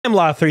I'm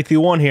Live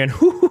 331 here, and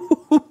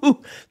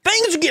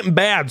things are getting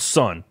bad,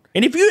 son.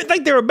 And if you didn't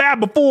think they were bad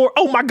before,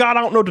 oh my God,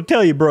 I don't know what to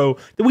tell you, bro.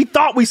 We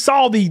thought we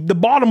saw the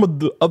bottom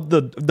of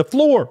the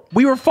floor.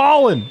 We were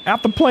falling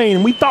out the plane,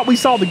 and we thought we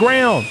saw the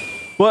ground.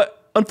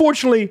 But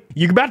unfortunately,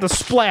 you're about to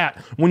splat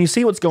when you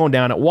see what's going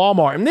down at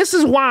Walmart. And this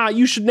is why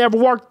you should never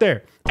work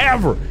there,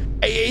 ever.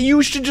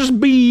 You should just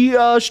be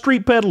a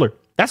street peddler.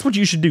 That's what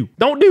you should do.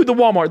 Don't do the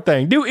Walmart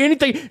thing. Do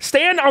anything.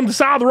 Stand on the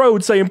side of the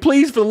road saying,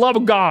 please, for the love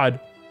of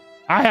God,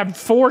 I have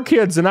 4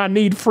 kids and I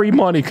need free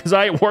money because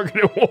I ain't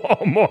working at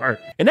Walmart.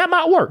 And that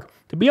might work.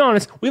 To be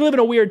honest, we live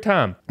in a weird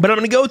time. But I'm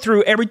going to go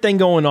through everything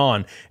going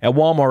on at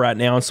Walmart right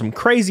now and some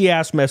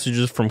crazy-ass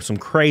messages from some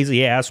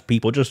crazy-ass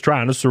people just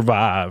trying to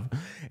survive.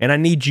 And I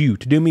need you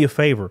to do me a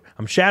favor.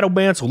 I'm Shadow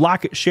Band, so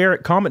like it, share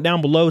it, comment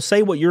down below,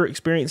 say what your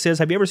experience is.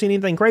 Have you ever seen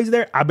anything crazy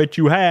there? I bet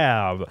you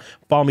have.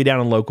 Follow me down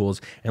on Locals,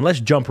 and let's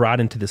jump right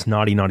into this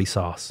naughty, naughty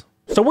sauce.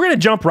 So we're going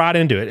to jump right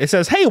into it. It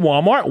says, hey,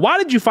 Walmart, why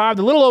did you fire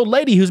the little old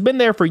lady who's been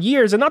there for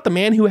years and not the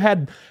man who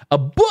had a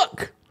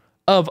book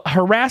of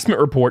harassment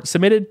reports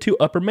submitted to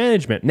upper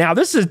management? Now,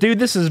 this is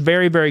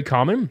very, very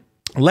common.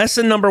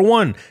 Lesson number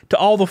 1 to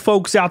all the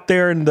folks out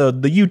there in the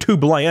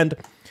YouTube land.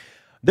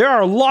 There are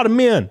a lot of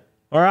men,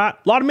 all right?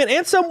 A lot of men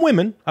and some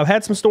women. I've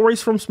had some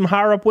stories from some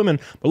higher up women.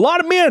 But a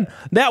lot of men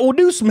that will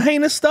do some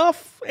heinous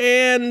stuff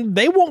and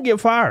they won't get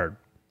fired,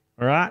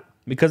 all right?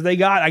 Because they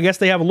got, I guess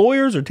they have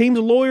lawyers or teams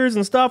of lawyers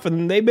and stuff,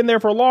 and they've been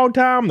there for a long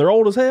time. They're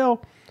old as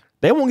hell.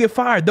 They won't get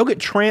fired. They'll get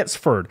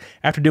transferred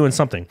after doing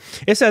something.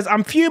 It says,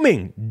 I'm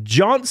fuming.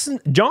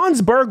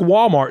 Johnsburg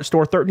Walmart,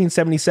 store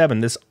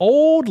 1377. This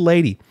old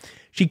lady,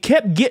 she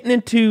kept getting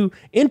into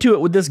it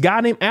with this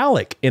guy named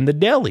Alec in the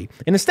deli.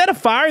 And instead of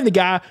firing the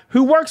guy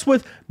who works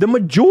with the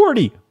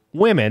majority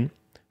women,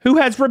 who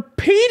has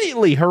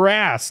repeatedly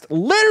harassed,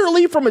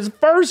 literally from his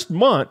first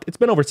month, it's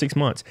been over 6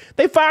 months,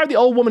 they fired the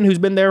old woman who's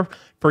been there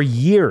for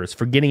years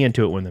for getting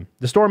into it with him.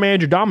 The store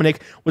manager,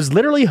 Dominic, was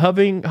literally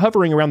hovering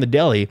around the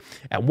deli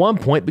at one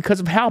point because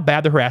of how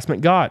bad the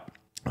harassment got.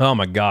 Oh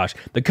my gosh.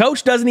 The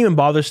coach doesn't even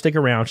bother to stick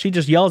around. She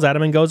just yells at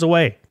him and goes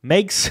away.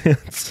 Makes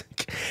sense.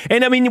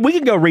 And I mean, we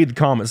can go read the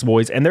comments,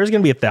 boys, and there's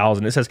going to be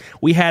 1,000. It says,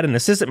 we had an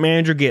assistant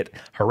manager get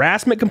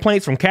harassment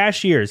complaints from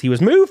cashiers. He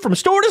was moved from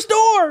store to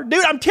store.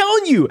 Dude, I'm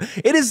telling you,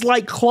 it is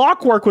like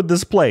clockwork with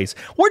this place.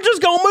 We're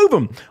just going to move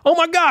him. Oh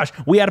my gosh.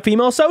 We had a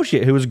female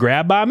associate who was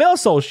grabbed by a male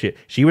associate.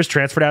 She was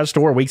transferred out of the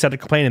store weeks after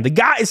complaining. The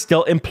guy is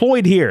still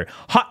employed here.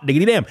 Hot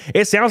diggity damn.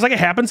 It sounds like it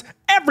happens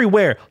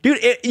everywhere. Dude,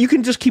 you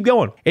can just keep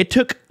going. It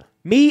took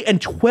me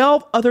and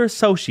 12 other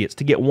associates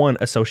to get one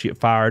associate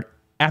fired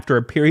after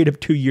a period of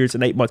 2 years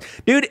and 8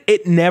 months. Dude,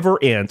 it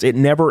never ends. It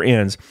never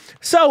ends.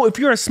 So if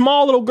you're a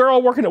small little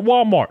girl working at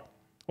Walmart,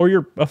 or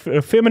you're a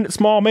effeminate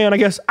small man, I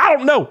guess, I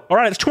don't know. All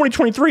right, it's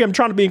 2023. I'm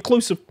trying to be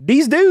inclusive.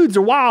 These dudes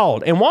are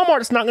wild, and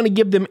Walmart's not going to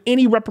give them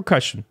any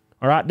repercussion.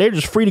 All right, they're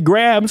just free to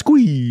grab and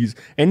squeeze.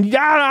 And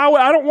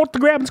I don't want to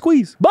grab and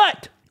squeeze.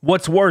 But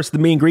what's worse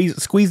than being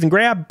squeezed and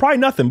grabbed? Probably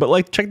nothing, but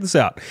like, check this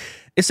out.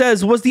 It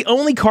says, was the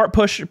only cart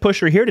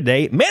pusher here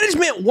today.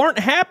 Management weren't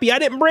happy. I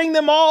didn't bring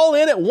them all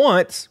in at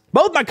once.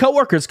 Both my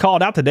coworkers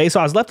called out today, so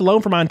I was left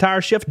alone for my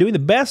entire shift doing the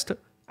best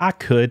I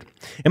could.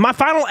 In my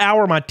final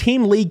hour, my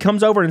team lead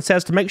comes over and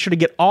says to make sure to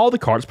get all the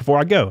carts before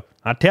I go.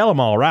 I tell him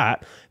all right,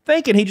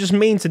 thinking he just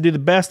means to do the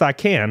best I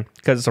can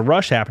because it's a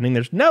rush happening.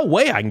 There's no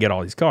way I can get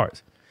all these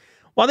carts.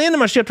 While the end of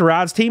my shift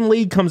arrives, team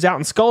lead comes out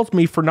and scolds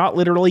me for not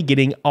literally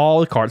getting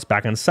all the carts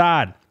back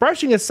inside.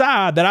 Brushing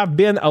aside that I've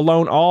been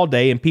alone all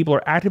day and people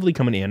are actively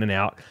coming in and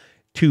out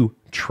to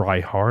try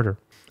harder.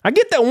 I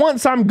get that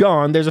once I'm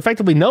gone, there's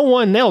effectively no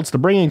one else to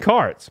bring in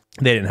carts.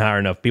 They didn't hire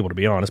enough people, to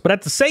be honest. But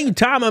at the same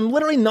time, I'm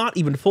literally not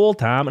even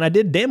full-time, and I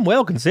did damn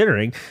well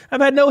considering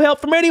I've had no help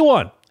from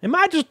anyone. Am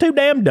I just too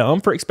damn dumb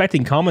for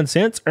expecting common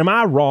sense, or am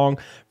I wrong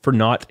for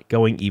not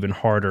going even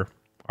harder?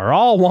 Are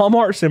all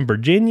Walmarts in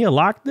Virginia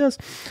like this?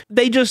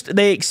 They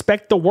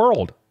expect the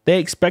world. They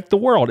expect the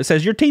world. It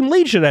says your team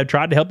lead should have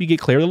tried to help you get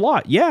clear of the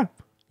lot. Yeah.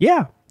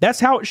 That's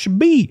how it should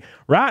be,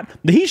 right?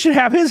 He should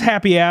have his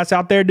happy ass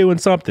out there doing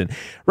something.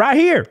 Right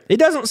here. It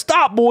doesn't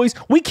stop, boys.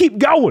 We keep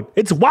going.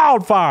 It's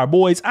wildfire,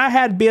 boys. I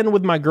had been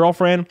with my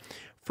girlfriend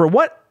for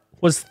what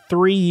was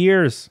 3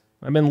 years.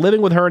 I've been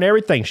living with her and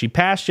everything. She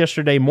passed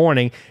yesterday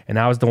morning, and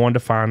I was the one to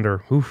find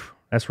her. Oof.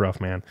 That's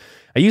rough, man.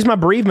 I used my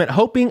bereavement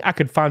hoping I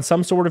could find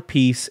some sort of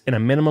peace in a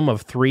minimum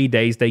of 3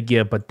 days they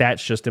give, but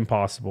that's just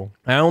impossible.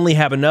 I only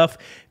have enough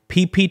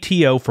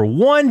PPTO for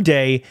 1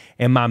 day,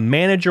 and my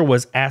manager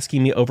was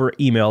asking me over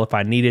email if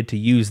I needed to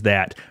use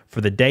that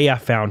for the day I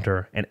found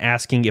her and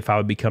asking if I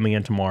would be coming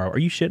in tomorrow. Are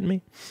you shitting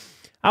me?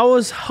 I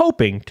was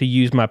hoping to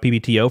use my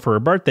PPTO for her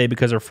birthday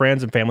because her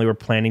friends and family were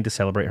planning to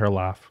celebrate her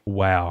life.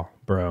 Wow,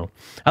 bro.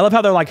 I love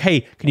how they're like,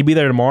 hey, can you be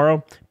there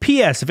tomorrow?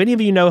 P.S. If any of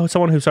you know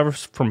someone who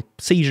suffers from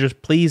seizures,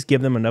 please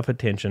give them enough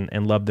attention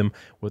and love them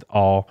with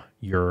all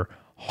your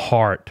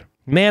heart.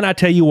 Man, I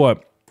tell you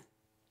what,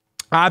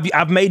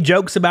 I've made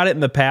jokes about it in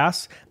the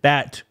past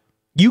that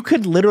you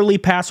could literally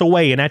pass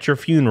away, and at your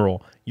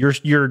funeral,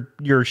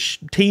 your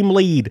team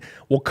lead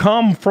will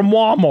come from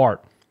Walmart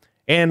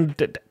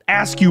and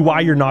ask you why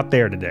you're not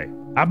there today.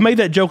 I've made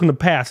that joke in the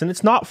past, and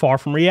it's not far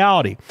from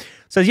reality.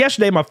 Says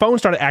yesterday my phone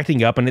started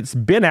acting up, and it's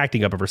been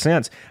acting up ever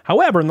since.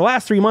 However, in the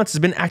last 3 months, it's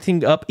been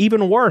acting up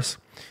even worse.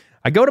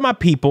 I go to my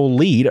people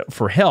lead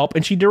for help,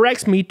 and she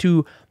directs me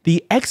to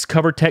the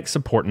ex-cover tech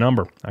support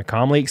number. I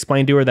calmly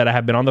explain to her that I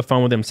have been on the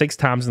phone with them 6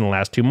 times in the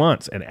last 2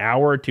 months, an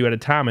hour or 2 at a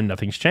time, and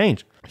nothing's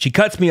changed. She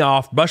cuts me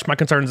off, brushed my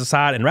concerns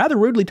aside, and rather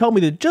rudely told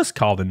me to just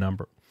call the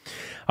number.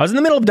 I was in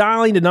the middle of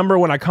dialing the number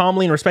when I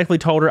calmly and respectfully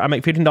told her I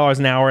make $15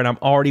 an hour and I'm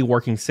already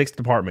working 6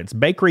 departments: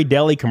 bakery,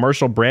 deli,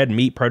 commercial, bread,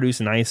 meat, produce,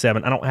 and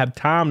 97. I don't have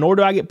time, nor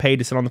do I get paid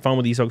to sit on the phone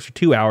with these folks for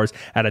 2 hours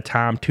at a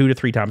time, 2 to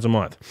 3 times a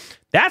month.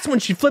 That's when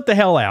she flipped the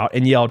hell out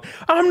and yelled,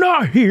 "I'm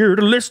not here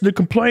to listen to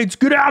complaints.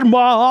 Get out of my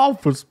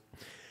office."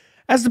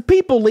 As the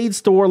people lead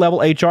store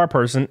level HR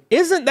person,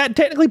 isn't that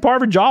technically part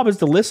of her job, is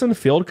to listen,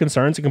 field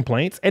concerns and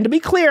complaints? And to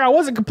be clear, I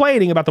wasn't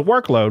complaining about the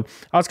workload.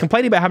 I was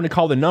complaining about having to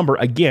call the number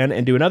again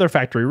and do another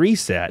factory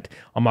reset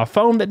on my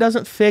phone that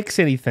doesn't fix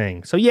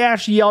anything. So yeah,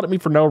 she yelled at me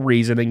for no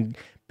reason and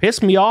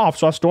pissed me off,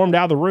 so I stormed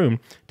out of the room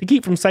to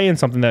keep from saying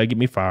something that would get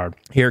me fired.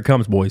 Here it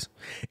comes, boys.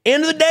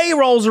 End of the day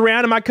rolls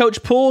around and my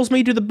coach pulls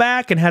me to the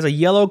back and has a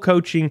yellow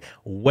coaching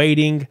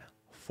waiting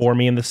for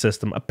me in the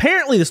system.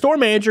 Apparently, the store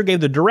manager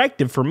gave the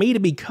directive for me to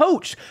be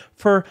coached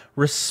for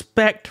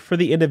respect for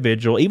the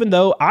individual, even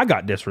though I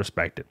got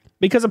disrespected.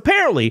 Because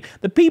apparently,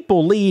 the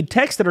people lead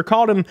texted or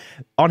called him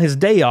on his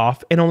day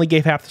off and only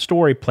gave half the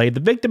story, played the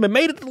victim, and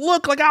made it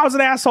look like I was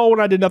an asshole when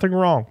I did nothing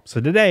wrong.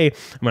 So today,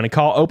 I'm going to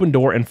call open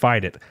door and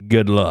fight it.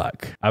 Good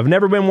luck. I've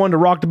never been one to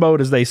rock the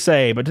boat, as they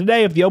say, but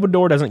today, if the open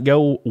door doesn't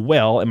go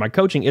well and my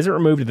coaching isn't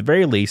removed at the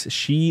very least,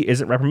 she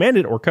isn't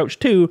reprimanded or coached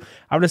too,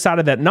 I've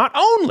decided that not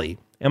only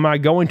am I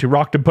going to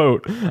rock the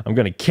boat, I'm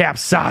going to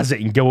capsize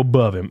it and go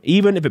above him,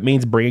 even if it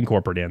means bringing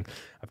corporate in.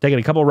 I've taken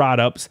a couple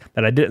write-ups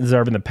that I didn't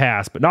deserve in the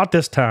past, but not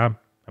this time.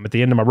 I'm at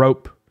the end of my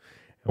rope,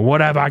 and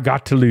what have I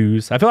got to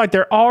lose? I feel like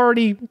they're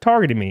already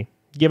targeting me,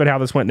 given how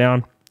this went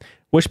down.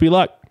 Wish me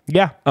luck.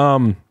 Yeah.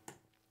 When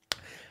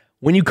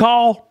you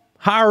call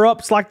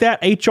higher-ups like that,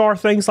 HR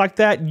things like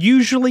that,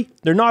 usually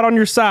they're not on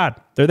your side.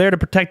 They're there to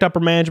protect upper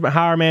management,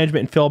 higher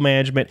management, and field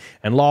management,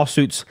 and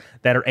lawsuits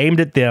that are aimed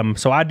at them.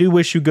 So I do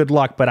wish you good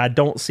luck, but I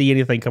don't see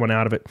anything coming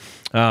out of it.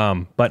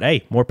 But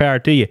hey, more power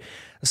to you.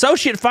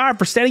 Associate fired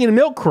for standing in a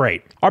milk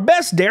crate. Our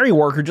best dairy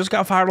worker just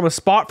got fired on the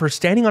spot for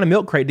standing on a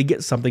milk crate to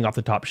get something off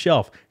the top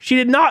shelf. She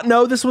did not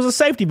know this was a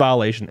safety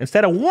violation.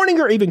 Instead of warning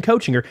her or even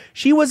coaching her,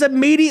 she was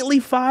immediately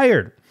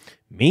fired.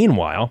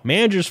 Meanwhile,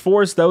 managers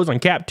forced those on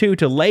Cap 2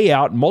 to lay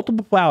out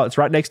multiple pallets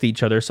right next to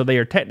each other, so they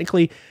are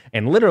technically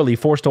and literally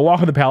forced to walk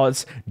on the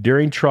pallets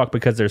during truck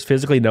because there's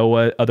physically no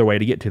other way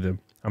to get to them.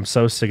 I'm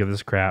so sick of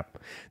this crap.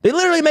 They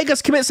literally make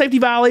us commit safety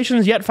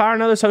violations, yet fire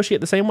another associate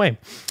the same way.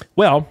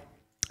 Well,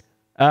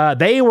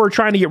 they were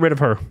trying to get rid of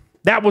her.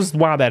 That was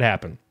why that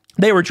happened.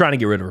 They were trying to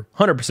get rid of her,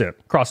 100%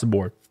 across the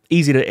board.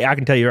 Easy to, I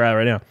can tell you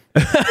right now.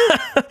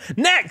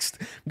 Next,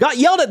 got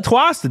yelled at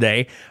twice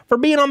today for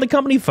being on the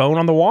company phone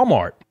on the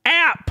Walmart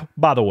app,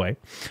 by the way.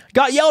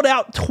 Got yelled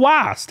out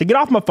twice to get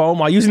off my phone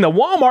while using the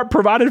Walmart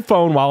provided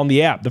phone while on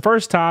the app. The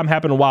first time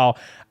happened while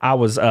I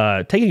was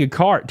taking a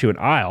cart to an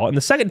aisle, and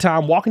the second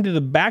time walking to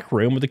the back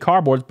room with the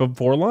cardboards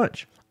before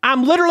lunch.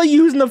 I'm literally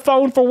using the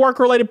phone for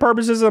work-related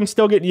purposes and I'm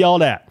still getting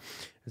yelled at.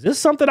 Is this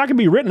something I can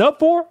be written up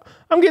for?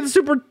 I'm getting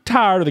super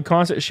tired of the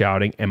constant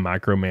shouting and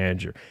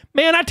micromanager.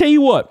 Man, I tell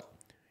you what,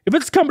 if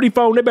it's a company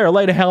phone, they better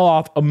lay the hell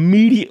off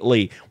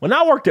immediately. When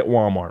I worked at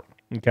Walmart,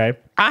 okay,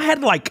 I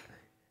had like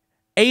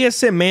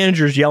ASM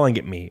managers yelling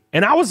at me,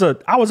 and I was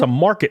a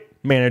market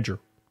manager.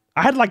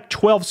 I had like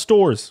 12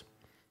 stores,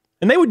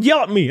 and they would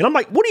yell at me, and I'm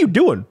like, what are you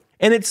doing?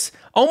 And it's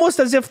almost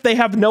as if they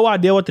have no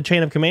idea what the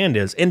chain of command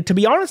is. And to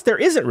be honest, there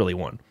isn't really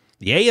one.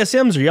 The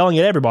ASMs are yelling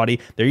at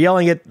everybody. They're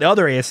yelling at the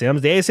other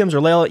ASMs. The ASMs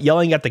are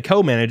yelling at the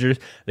co-managers.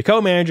 The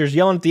co-managers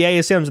yelling at the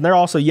ASMs, and they're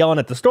also yelling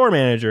at the store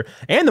manager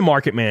and the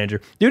market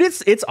manager. Dude,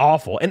 it's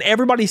awful. And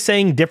everybody's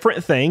saying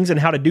different things and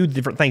how to do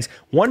different things.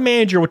 One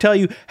manager will tell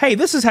you, hey,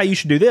 this is how you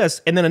should do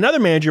this. And then another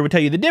manager will tell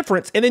you the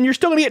difference. And then you're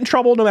still going to get in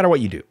trouble no matter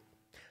what you do.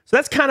 So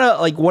that's kind of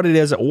like what it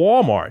is at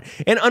Walmart.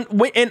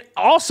 And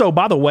also,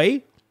 by the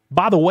way,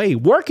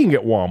 working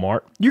at Walmart,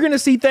 you're going to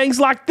see things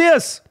like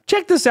this.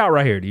 Check this out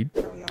right here, dude.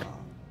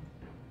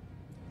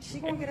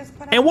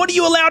 And what are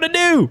you allowed to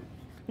do?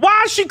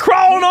 Why is she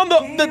crawling on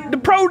the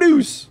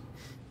produce?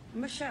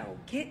 Michelle,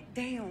 get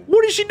down.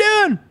 What is she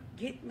doing?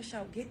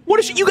 Michelle, get down. What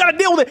is she? You gotta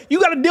deal with it. You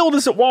gotta deal with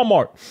this at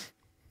Walmart.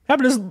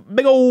 Having this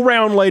big old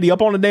round lady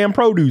up on the damn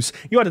produce.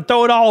 You had to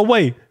throw it all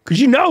away. Cause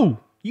you know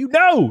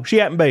she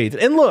hadn't bathed.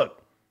 And look,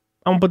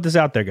 I'm gonna put this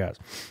out there, guys.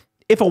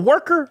 If a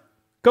worker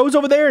goes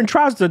over there and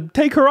tries to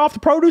take her off the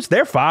produce,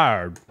 they're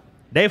fired.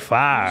 They're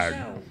fired.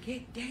 Michelle,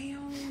 get down.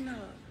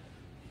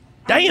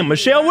 Damn,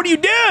 Michelle, what are you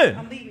doing?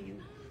 I'm leaving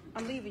you.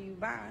 I'm leaving you.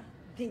 Bye.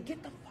 Then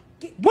get the fuck.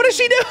 Get down. What is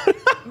she doing?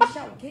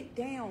 Michelle, get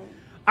down.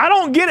 I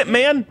don't get it,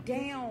 man.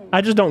 Down. I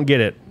just don't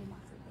get it. Oh my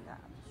gosh.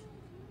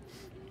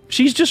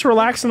 She's just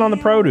relaxing on the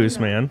produce,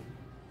 man.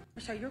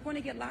 Michelle, you're going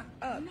to get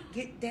locked up.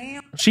 Get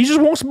down. She just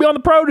wants to be on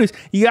the produce.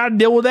 You got to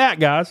deal with that,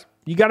 guys.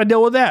 You got to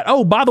deal with that.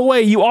 Oh, by the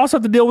way, you also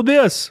have to deal with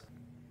this.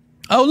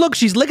 Oh, look,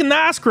 she's licking the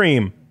ice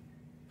cream.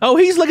 Oh,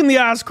 he's licking the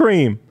ice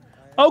cream.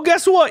 Oh,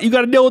 guess what? You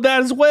got to deal with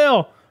that as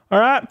well. All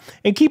right.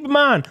 And keep in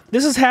mind,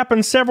 this has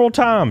happened several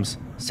times.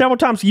 Several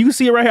times. You can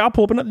see it right here. I'll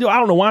pull up. I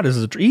don't know why this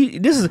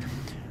is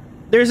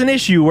there's an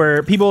issue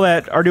where people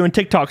that are doing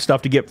TikTok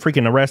stuff to get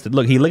freaking arrested.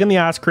 Look, he licking the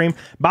ice cream.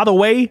 By the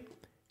way,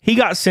 he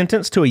got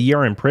sentenced to a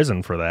year in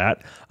prison for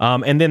that.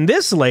 And then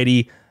this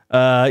lady,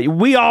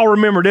 we all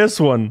remember this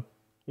one.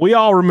 We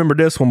all remember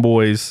this one,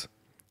 boys.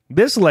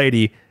 This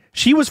lady,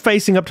 she was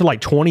facing up to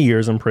like 20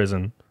 years in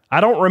prison.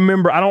 I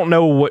don't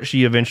know what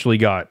she eventually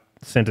got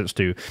sentenced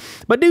to.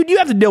 But dude, you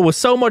have to deal with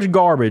so much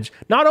garbage,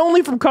 not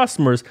only from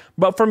customers,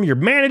 but from your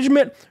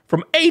management,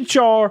 from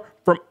HR,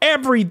 from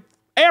every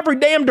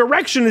damn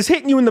direction is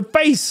hitting you in the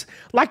face.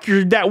 Like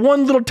you're that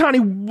one little tiny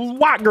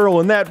white girl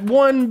in that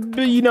one,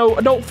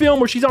 adult film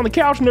where she's on the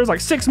couch and there's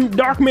like 6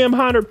 dark men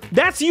behind her.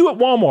 That's you at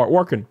Walmart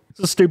working. It's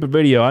a stupid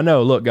video. I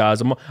know. Look,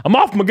 guys, I'm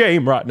off my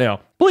game right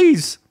now.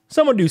 Please,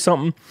 someone do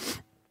something.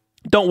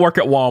 Don't work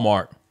at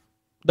Walmart.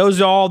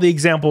 Those are all the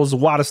examples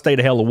of why to stay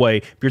the hell away.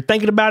 If you're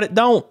thinking about it,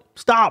 don't.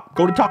 Stop.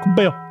 Go to Taco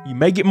Bell. You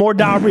may get more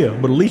diarrhea,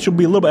 but at least you'll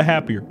be a little bit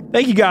happier.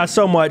 Thank you guys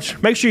so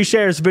much. Make sure you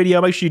share this video.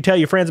 Make sure you tell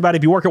your friends about it.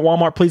 If you work at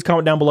Walmart, please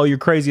comment down below your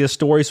craziest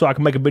story so I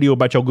can make a video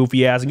about your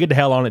goofy ass and get the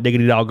hell on it,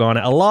 diggity doggone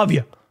it. I love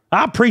you.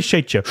 I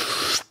appreciate you.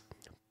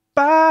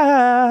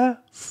 Bye.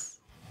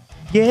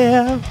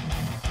 Yeah.